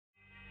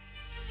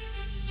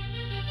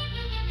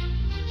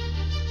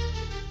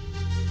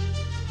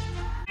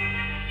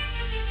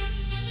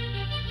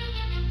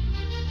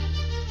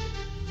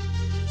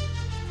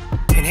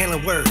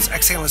Inhaling words,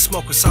 exhaling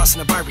smoke with sauce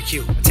and a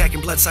barbecue.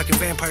 Attacking blood-sucking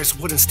vampires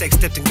with wooden stakes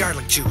dipped in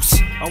garlic juice.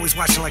 Always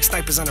watching like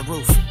snipers on the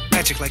roof.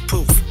 Magic like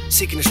poof.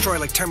 Seek and destroy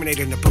like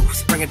Terminator in the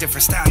booth. Bring a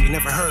different style you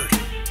never heard.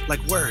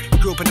 Like word.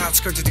 Grew up in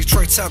outskirts of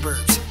Detroit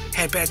suburbs.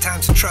 Had bad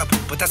times and trouble,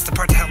 but that's the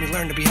part that helped me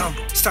learn to be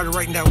humble. Started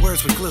writing down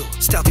words with glue.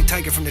 Stealthy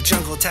tiger from the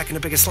jungle attacking the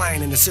biggest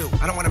lion in the zoo.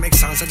 I don't wanna make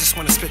songs, I just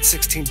wanna spit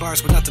 16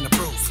 bars with nothing to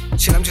prove.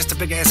 Shit, I'm just a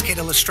big ass kid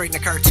illustrating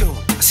a cartoon.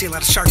 I see a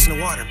lot of sharks in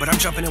the water, but I'm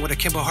jumping in with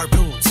akimbo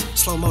harpoons.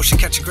 Slow motion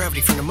catching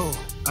gravity from the moon.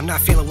 I'm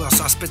not feeling well,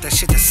 so I'll spit that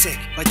shit that's sick.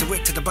 Like the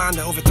wick to the bond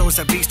that overthrows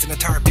that beast in the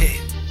tar pit.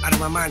 Out of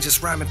my mind,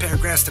 just rhyming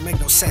paragraphs that make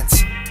no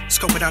sense.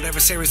 Scoping out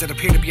adversaries that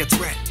appear to be a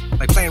threat.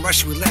 Like playing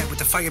Russian roulette with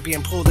the fire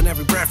being pulled in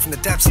every breath from the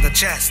depths of the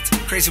chest.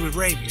 Crazy with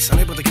rabies,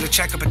 unable to get a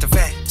checkup at the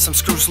vet. Some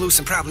screws loose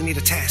and probably need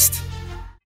a test.